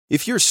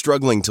If you're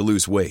struggling to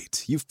lose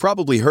weight, you've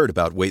probably heard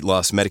about weight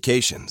loss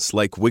medications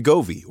like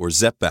Wegovy or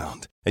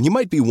Zepbound, and you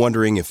might be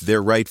wondering if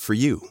they're right for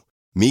you.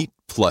 Meet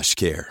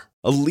PlushCare,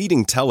 a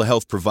leading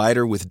telehealth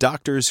provider with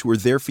doctors who are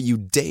there for you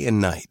day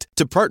and night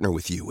to partner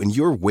with you in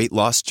your weight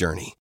loss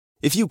journey.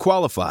 If you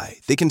qualify,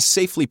 they can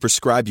safely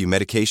prescribe you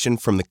medication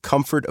from the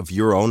comfort of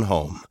your own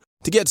home.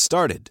 To get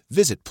started,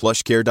 visit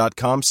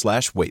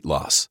plushcare.com/weight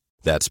loss.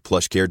 That's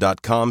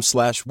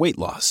plushcare.com/weight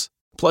loss.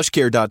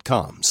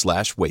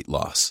 plushcare.com/weight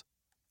loss.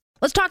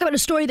 Let's talk about a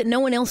story that no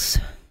one else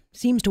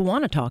seems to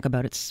want to talk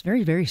about. It's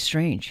very, very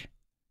strange.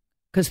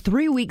 Because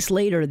 3 weeks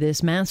later,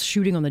 this mass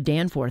shooting on the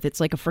Danforth, it's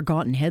like a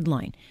forgotten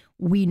headline.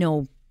 We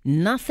know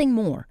nothing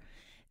more,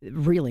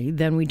 really,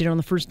 than we did on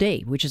the first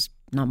day, which is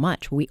not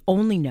much. We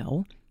only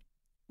know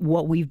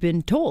what we've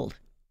been told.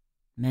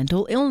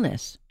 Mental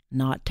illness,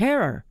 not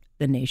terror.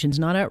 The nation's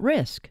not at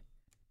risk.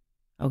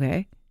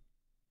 Okay?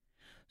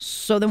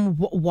 So then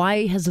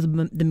why has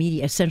the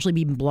media essentially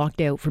been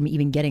blocked out from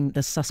even getting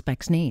the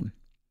suspect's name?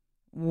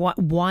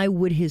 Why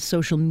would his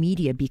social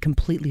media be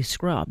completely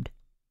scrubbed?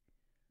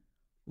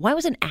 Why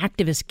was an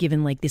activist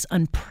given like this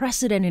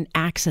unprecedented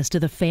access to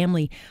the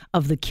family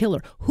of the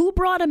killer? Who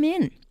brought him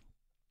in?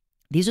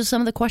 These are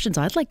some of the questions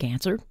I'd like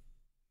answered.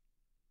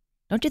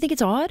 Don't you think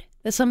it's odd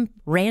that some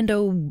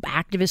rando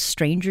activist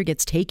stranger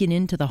gets taken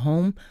into the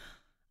home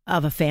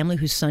of a family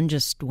whose son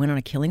just went on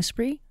a killing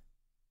spree?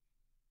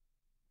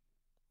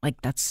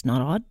 Like, that's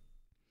not odd.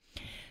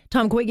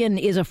 Tom Quiggin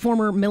is a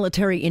former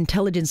military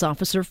intelligence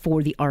officer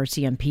for the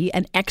RCMP,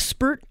 an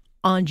expert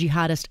on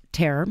jihadist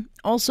terror.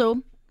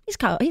 Also,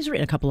 he's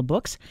written a couple of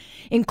books,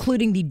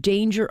 including The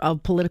Danger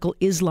of Political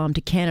Islam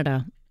to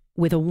Canada,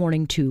 with a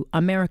warning to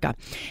America.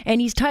 And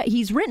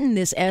he's written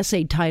this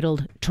essay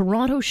titled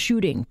Toronto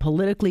Shooting,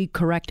 Politically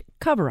Correct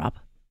Cover-Up? ?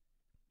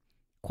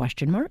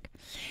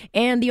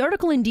 And the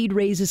article indeed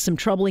raises some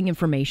troubling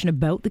information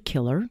about the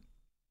killer,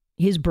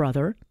 his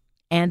brother,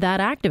 and that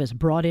activist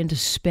brought in to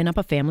spin up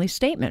a family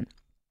statement.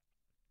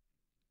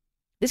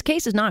 This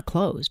case is not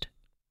closed.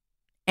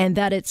 And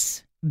that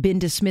it's been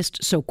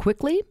dismissed so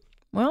quickly,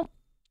 well,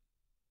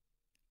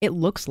 it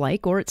looks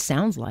like, or it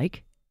sounds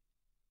like,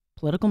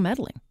 political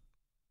meddling.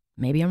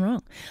 Maybe I'm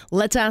wrong.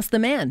 Let's ask the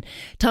man.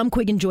 Tom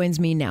Quiggin joins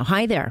me now.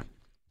 Hi there.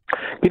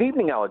 Good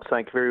evening, Alex.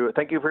 Thank you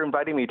for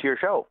inviting me to your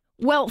show.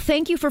 Well,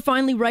 thank you for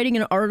finally writing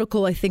an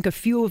article I think a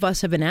few of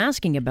us have been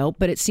asking about,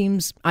 but it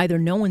seems either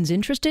no one's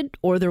interested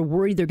or they're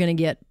worried they're going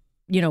to get,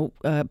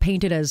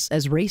 painted as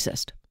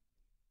racist.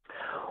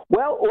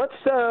 Well,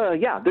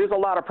 there's a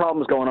lot of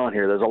problems going on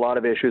here. There's a lot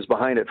of issues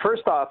behind it.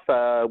 First off,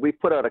 we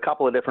put out a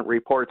couple of different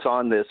reports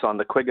on this, on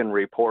the Quiggin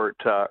report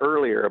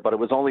earlier, but it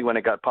was only when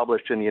it got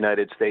published in the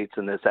United States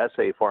in this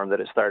essay form that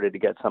it started to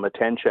get some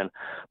attention.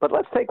 But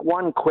let's take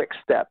one quick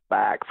step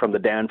back from the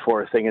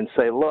Danforth thing and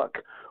say, look,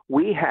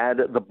 we had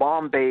the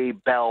Bombay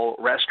Bell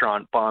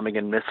restaurant bombing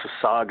in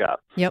Mississauga.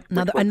 Yep,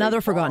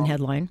 another forgotten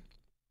headline.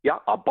 Yeah,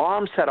 a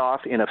bomb set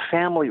off in a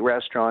family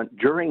restaurant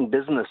during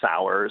business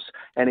hours,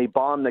 and a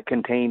bomb that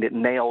contained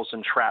nails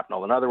and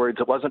shrapnel. In other words,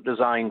 it wasn't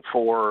designed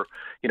for,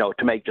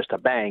 to make just a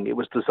bang. It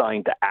was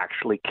designed to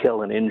actually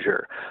kill and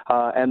injure.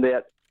 And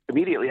that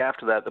immediately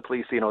after that, the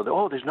police,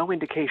 there's no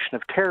indication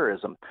of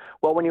terrorism.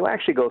 Well, when you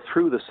actually go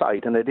through the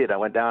site, and I did, I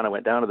went down to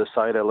the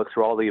site, I looked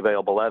through all the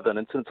available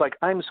evidence, and it's like,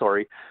 I'm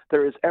sorry,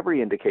 there is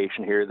every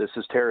indication here this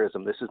is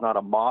terrorism. This is not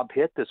a mob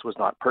hit. This was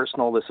not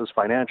personal. This is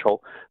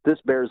financial.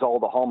 This bears all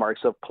the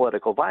hallmarks of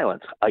political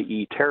violence,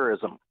 i.e.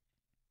 terrorism.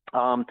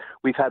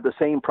 We've had the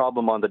same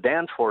problem on the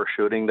Danforth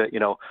shooting that,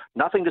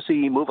 nothing to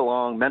see, move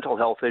along, mental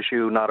health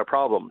issue, not a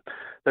problem.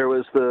 There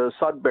was the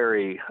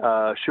Sudbury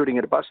shooting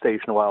at a bus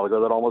station a while ago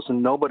that almost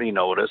nobody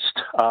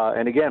noticed.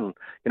 And again,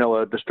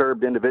 a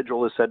disturbed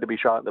individual is said to be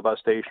shot at the bus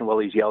station while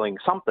he's yelling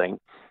something.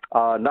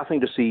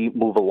 Nothing to see,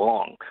 move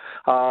along.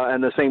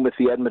 And the same with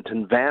the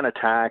Edmonton van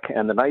attack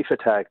and the knife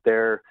attack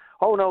there.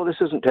 Oh, no, this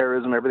isn't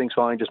terrorism, everything's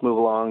fine, just move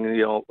along,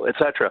 et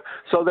cetera.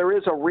 So there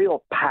is a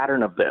real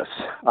pattern of this.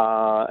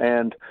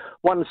 And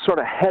one sort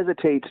of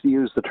hesitates to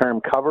use the term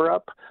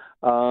cover-up.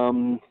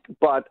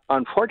 But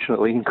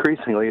unfortunately,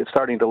 increasingly, it's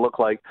starting to look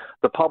like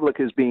the public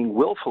is being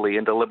willfully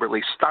and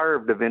deliberately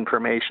starved of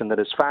information that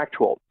is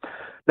factual.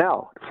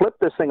 Now, flip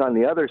this thing on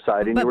the other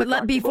side. And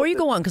but before you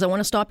go on, because I want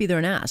to stop you there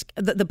and ask,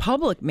 the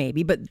public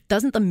maybe, but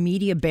doesn't the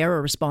media bear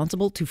a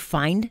responsible to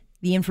find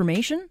the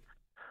information?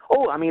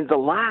 Oh, I mean, the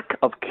lack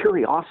of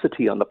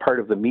curiosity on the part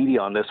of the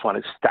media on this one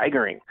is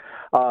staggering.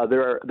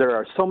 There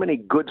are so many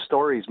good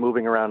stories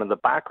moving around in the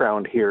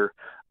background here.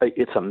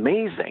 It's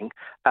amazing.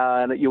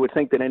 And you would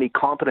think that any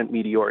competent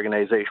media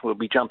organization would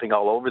be jumping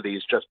all over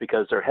these just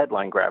because they're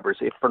headline grabbers,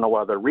 if for no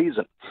other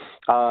reason.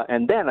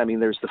 And then,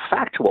 there's the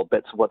factual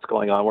bits of what's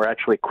going on. We're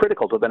actually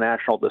critical to the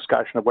national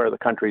discussion of where the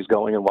country's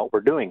going and what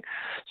we're doing.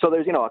 So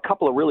there's, a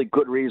couple of really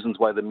good reasons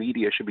why the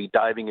media should be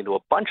diving into a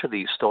bunch of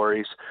these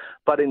stories.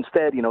 But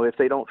instead, if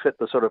they don't fit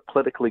the sort of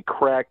politically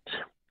correct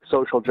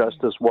social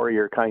justice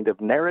warrior kind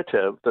of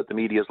narrative that the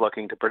media is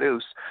looking to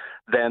produce,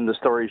 then the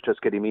stories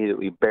just get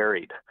immediately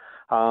buried.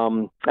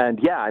 And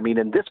yeah, I mean,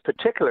 in this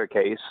particular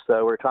case,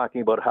 we're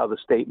talking about how the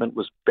statement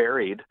was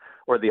buried,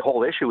 or the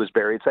whole issue was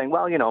buried, saying,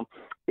 well,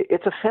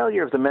 it's a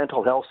failure of the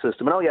mental health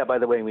system. And, oh, yeah, by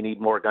the way, we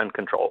need more gun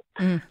control.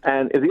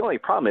 And the only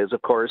problem is,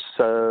 of course,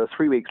 3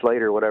 weeks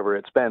later, whatever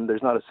it's been,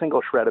 there's not a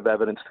single shred of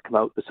evidence to come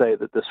out to say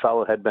that this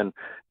fellow had been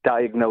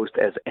diagnosed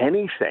as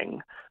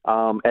anything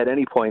at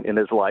any point in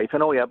his life.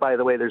 And, oh, yeah, by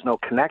the way, there's no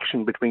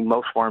connection between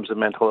most forms of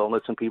mental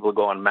illness and people who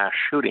go on mass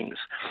shootings.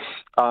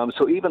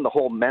 So even the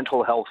whole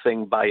mental health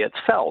thing by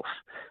itself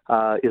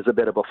is a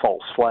bit of a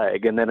false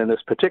flag. And then in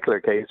this particular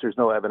case, there's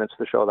no evidence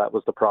to show that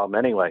was the problem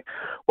anyway.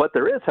 What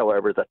there is,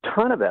 however, is a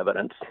ton of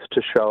evidence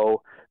to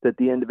show that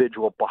the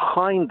individual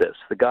behind this,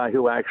 the guy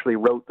who actually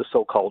wrote the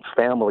so-called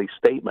family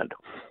statement,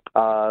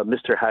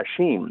 Mr.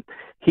 Hashim,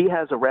 he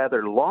has a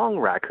rather long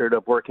record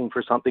of working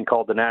for something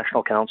called the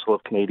National Council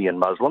of Canadian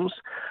Muslims,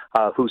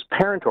 whose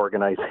parent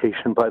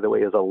organization, by the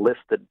way, is a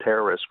listed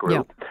terrorist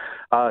group.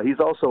 Yeah. He's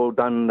also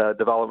done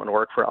development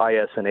work for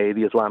ISNA,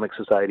 the Islamic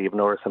Society of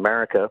North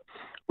America,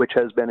 which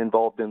has been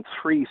involved in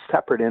 3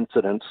 separate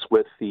incidents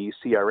with the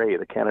CRA,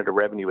 the Canada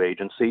Revenue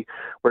Agency,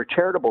 where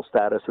charitable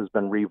status has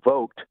been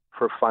revoked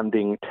for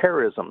funding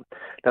terrorism.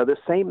 Now, this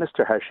same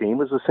Mr. Hashim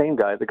was the same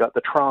guy that got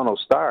the Toronto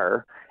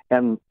Star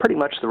and pretty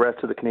much the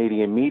rest of the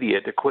Canadian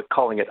media to quit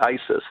calling it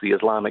ISIS, the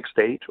Islamic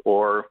State,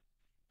 or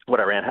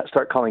whatever, and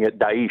start calling it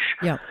Daesh.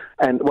 Yeah.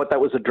 And what that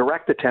was a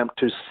direct attempt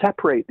to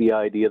separate the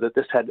idea that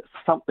this had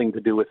something to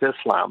do with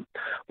Islam,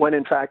 when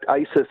in fact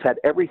ISIS had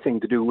everything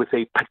to do with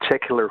a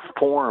particular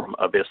form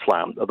of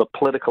Islam, of the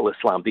political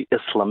Islam, the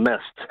Islamists.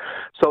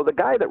 So the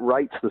guy that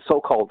writes the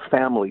so-called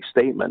family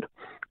statement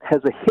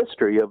has a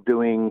history of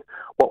doing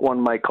what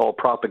one might call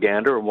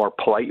propaganda, or more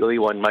politely,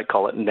 one might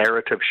call it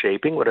narrative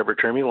shaping, whatever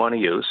term you want to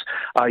use.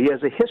 He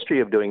has a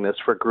history of doing this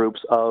for groups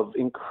of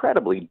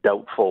incredibly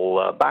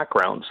doubtful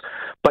backgrounds.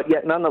 But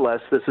yet, nonetheless,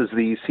 this is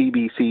the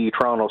CBC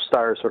Toronto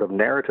Star sort of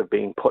narrative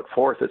being put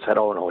forth that said,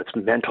 oh, no, it's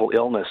mental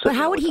illness. But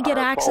how would he get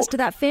access to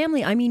that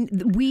family? I mean,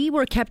 we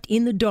were kept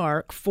in the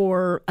dark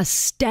for a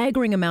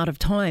staggering amount of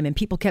time, and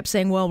people kept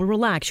saying, well,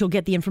 relax, you'll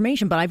get the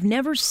information. But I've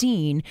never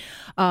seen,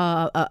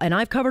 and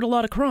I've covered a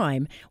lot of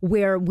crime,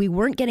 where we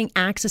weren't getting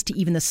access to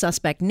even the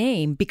suspect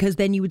name, because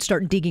then you would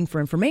start digging for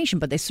information.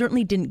 But they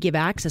certainly didn't give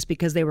access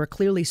because they were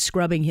clearly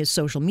scrubbing his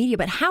social media.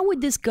 But how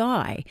would this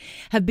guy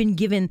have been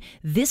given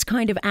this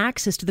kind of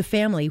access to the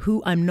family,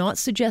 who I'm not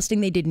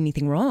suggesting they did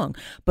anything wrong,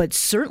 but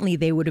certainly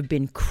they would have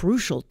been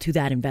crucial to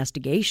that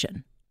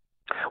investigation?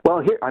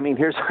 Well,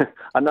 here's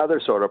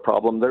another sort of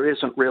problem. There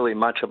isn't really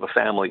much of a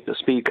family to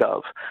speak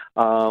of.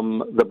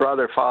 The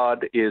brother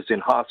Fahd is in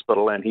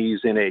hospital, and he's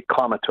in a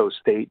comatose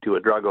state due to a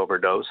drug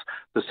overdose.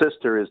 The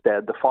sister is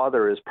dead. The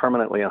father is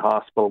permanently in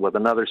hospital with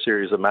another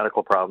series of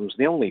medical problems.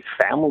 The only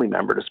family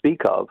member to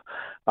speak of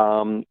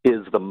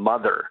is the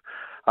mother.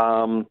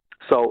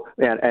 So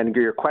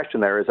your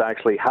question there is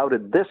actually, how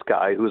did this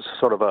guy, who's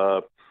sort of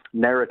a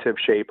narrative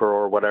shaper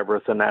or whatever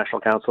at the National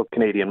Council of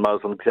Canadian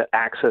Muslims, get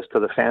access to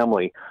the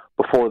family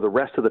before the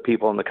rest of the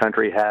people in the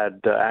country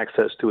had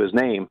access to his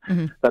name?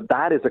 Mm-hmm. But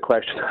that is a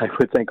question I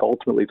would think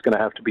ultimately is going to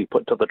have to be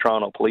put to the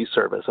Toronto Police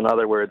Service. In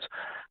other words,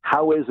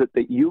 how is it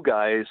that you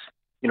guys,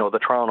 the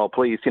Toronto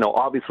police,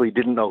 obviously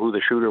didn't know who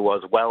the shooter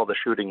was while the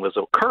shooting was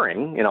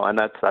occurring, and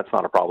that's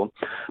not a problem.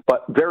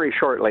 But very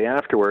shortly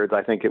afterwards,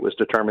 I think it was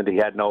determined he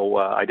had no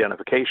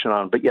identification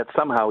on, but yet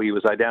somehow he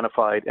was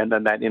identified, and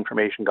then that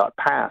information got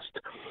passed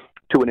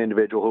to an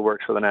individual who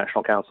works for the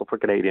National Council for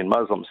Canadian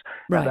Muslims.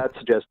 Right. And that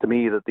suggests to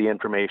me that the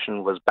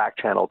information was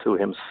back-channeled to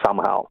him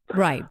somehow.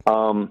 Right.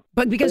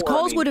 But because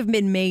calls would have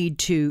been made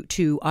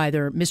to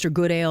either Mr.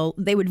 Goodale,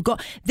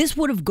 this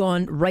would have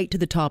gone right to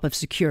the top of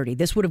security.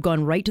 This would have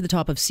gone right to the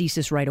top of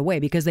CSIS right away,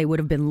 because they would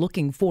have been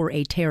looking for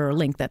a terror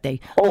link that they...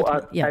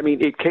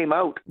 it came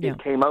out. Yeah.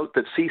 It came out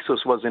that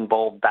CSIS was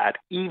involved that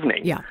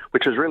evening,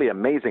 which is really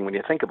amazing when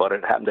you think about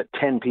it. It happened at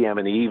 10 p.m.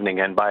 in the evening,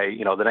 and by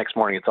the next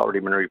morning, it's already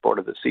been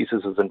reported that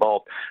CSIS is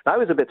involved. And I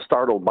was a bit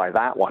startled by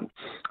that one,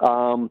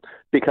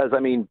 because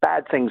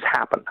bad things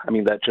happen.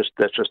 That's just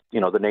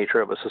the nature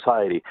of a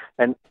society.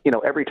 And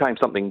every time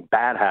something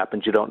bad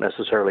happens, you don't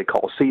necessarily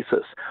call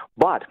CSIS.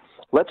 But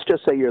let's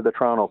just say you're the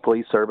Toronto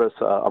Police Service.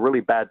 A really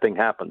bad thing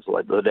happens,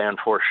 like the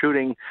Danforth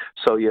shooting.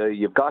 So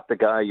you've got the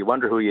guy, you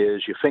wonder who he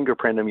is, you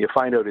fingerprint him, you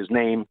find out his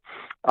name.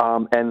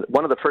 And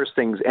one of the first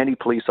things any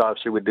police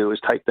officer would do is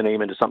type the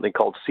name into something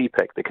called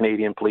CPIC, the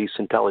Canadian Police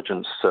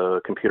Intelligence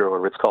Computer,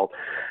 whatever it's called.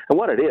 And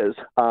what it is,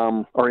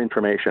 or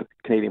information,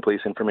 Canadian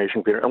Police Information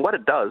Computer. And what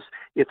it does,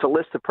 it's a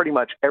list of pretty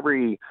much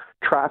every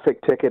traffic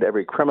ticket,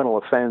 every criminal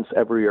offense,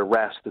 every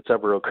arrest that's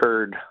ever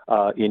occurred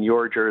in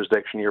your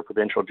jurisdiction, your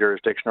provincial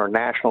jurisdiction, or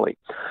nationally.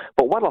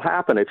 But what will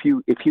happen if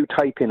you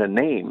type in a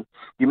name,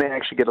 you may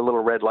actually get a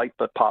little red light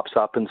that pops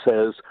up and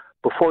says,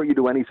 before you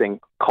do anything,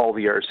 call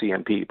the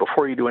RCMP.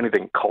 Before you do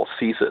anything, call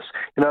CSIS.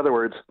 In other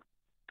words,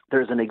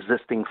 there's an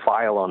existing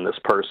file on this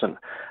person.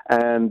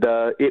 And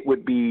it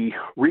would be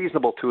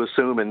reasonable to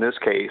assume in this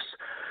case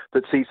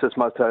that CSIS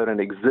must have an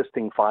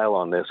existing file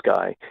on this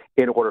guy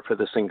in order for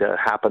this thing to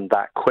happen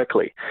that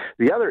quickly.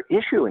 The other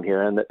issue in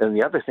here, and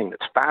the other thing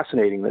that's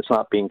fascinating that's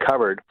not being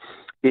covered,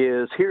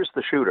 is here's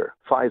the shooter,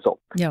 Faisal.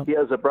 Yeah. He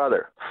has a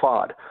brother,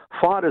 Fahd.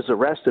 Fahd is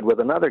arrested with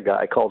another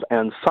guy called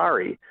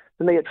Ansari,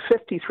 and they had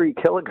 53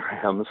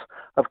 kilograms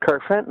of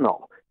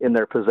carfentanil in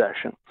their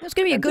possession. It's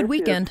going to be a good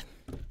weekend.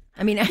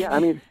 I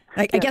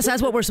guess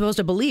that's what we're supposed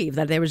to believe,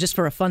 that they was just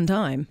for a fun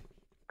time.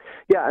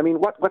 Yeah, I mean,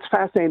 what's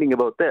fascinating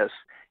about this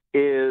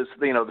is,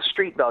 the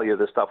street value of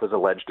this stuff is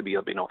alleged to be,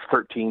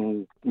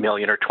 $13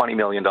 million or $20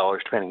 million,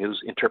 depending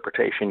whose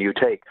interpretation you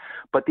take.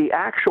 But the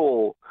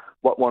actual,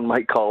 what one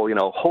might call,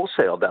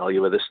 wholesale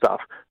value of this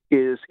stuff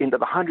is into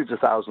the hundreds of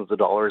thousands of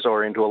dollars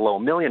or into a low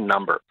million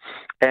number.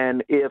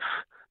 And if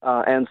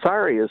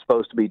Ansari is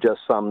supposed to be just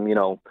some,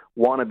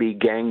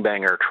 wannabe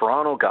gangbanger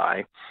Toronto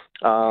guy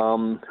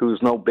who's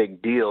no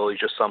big deal. He's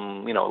just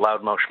some,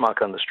 loudmouth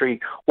schmuck on the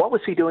street. What was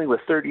he doing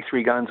with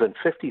 33 guns and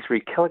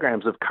 53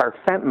 kilograms of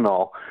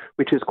carfentanil,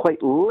 which is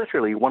quite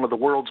literally one of the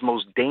world's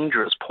most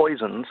dangerous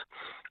poisons?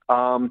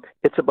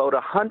 It's about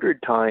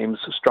 100 times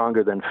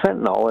stronger than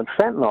fentanyl, and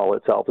fentanyl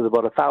itself is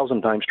about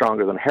 1,000 times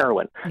stronger than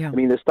heroin. Yeah. I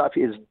mean, this stuff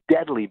is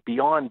deadly,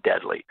 beyond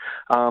deadly.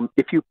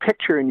 If you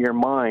picture in your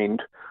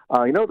mind,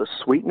 the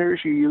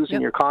sweeteners you use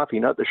in your coffee,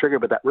 not the sugar,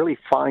 but that really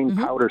fine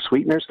powder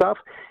sweetener stuff,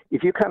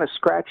 if you kind of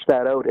scratched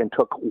that out and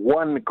took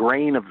 1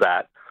 grain of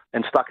that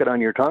and stuck it on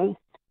your tongue,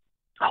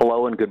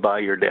 hello and goodbye,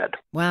 you're dead.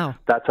 Wow.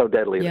 That's how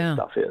deadly this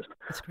stuff is.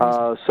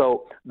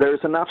 So there's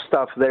enough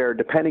stuff there,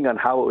 depending on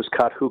how it was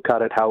cut, who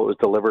cut it, how it was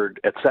delivered,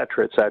 et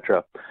cetera, et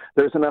cetera.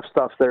 There's enough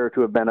stuff there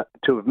to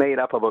have made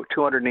up about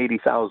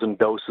 280,000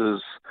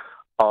 doses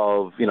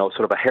of,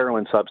 sort of a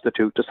heroin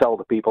substitute to sell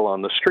to people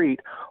on the street.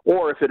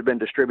 Or if it had been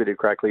distributed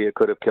correctly, it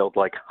could have killed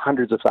like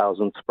hundreds of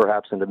thousands,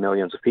 perhaps into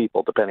millions of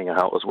people, depending on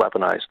how it was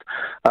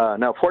weaponized.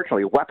 Now,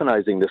 fortunately,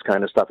 weaponizing this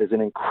kind of stuff is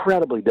an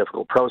incredibly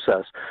difficult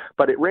process,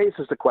 but it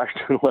raises the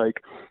question,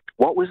 like,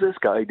 what was this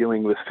guy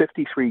doing with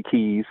 53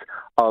 keys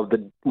of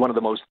one of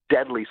the most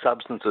deadly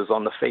substances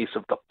on the face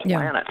of the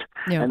planet?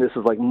 Yeah. And this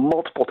is like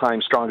multiple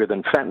times stronger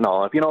than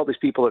fentanyl. If all these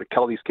people that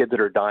kill these kids that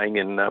are dying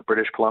in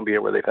British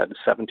Columbia, where they've had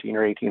 1,700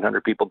 or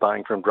 1,800 people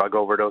dying from drug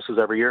overdoses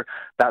every year,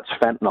 that's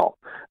fentanyl.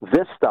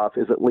 This stuff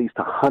is at least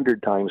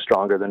 100 times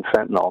stronger than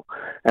fentanyl.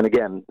 And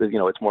again,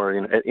 it's more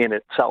in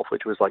itself,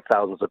 which was like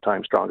thousands of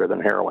times stronger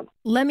than heroin.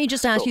 Let me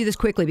just ask you this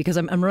quickly, because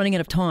I'm running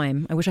out of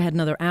time. I wish I had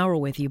another hour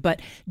with you.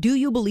 But do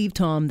you believe,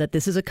 Tom, that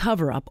this is a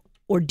cover-up,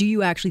 or do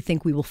you actually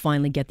think we will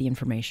finally get the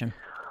information?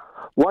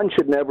 One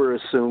should never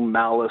assume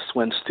malice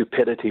when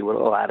stupidity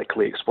will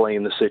adequately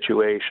explain the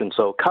situation.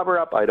 So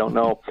cover-up, I don't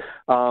know.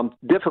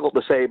 Difficult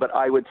to say, but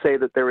I would say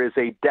that there is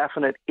a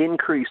definite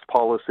increased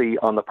policy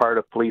on the part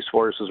of police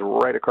forces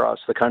right across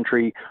the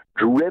country,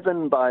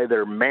 driven by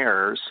their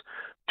mayors,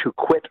 to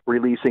quit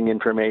releasing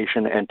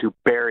information and to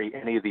bury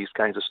any of these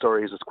kinds of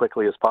stories as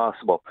quickly as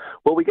possible.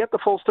 Will we get the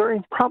full story?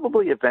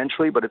 Probably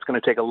eventually, but it's going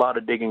to take a lot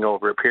of digging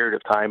over a period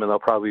of time, and there'll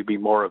probably be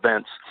more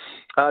events.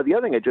 The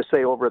other thing I'd just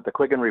say over at the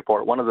Quiggin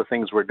Report, one of the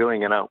things we're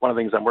doing, and one of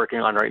the things I'm working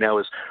on right now,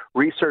 is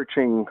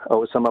researching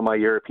with some of my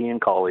European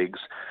colleagues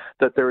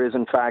that there is,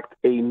 in fact,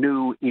 a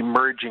new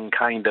emerging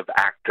kind of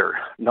actor,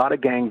 not a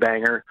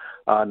gangbanger,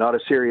 not a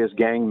serious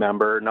gang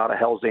member, not a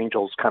Hells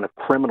Angels kind of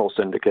criminal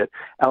syndicate,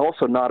 and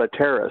also not a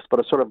terrorist, but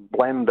a sort of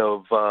blend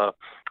of a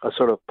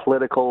sort of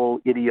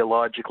political,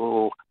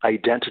 ideological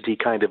identity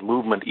kind of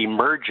movement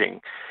emerging,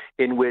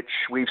 in which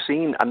we've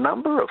seen a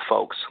number of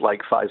folks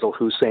like Faisal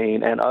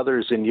Hussein and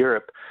others in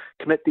Europe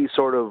commit these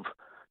sort of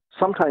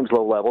sometimes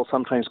low-level,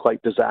 sometimes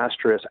quite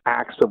disastrous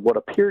acts of what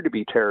appear to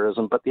be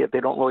terrorism, but they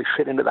don't really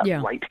fit into that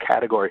right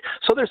category.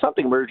 So there's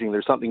something merging,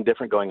 there's something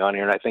different going on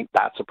here, and I think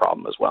that's a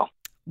problem as well.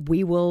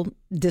 We will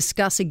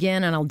discuss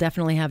again, and I'll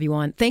definitely have you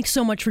on. Thanks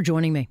so much for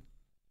joining me.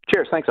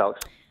 Cheers. Thanks, Alex.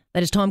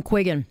 That is Tom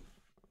Quiggin.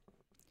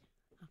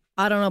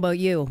 I don't know about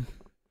you,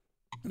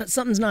 but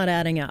something's not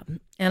adding up.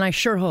 And I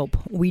sure hope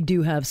we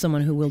do have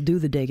someone who will do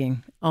the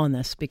digging on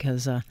this,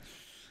 because it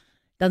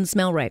doesn't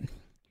smell right.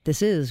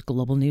 This is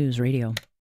Global News Radio.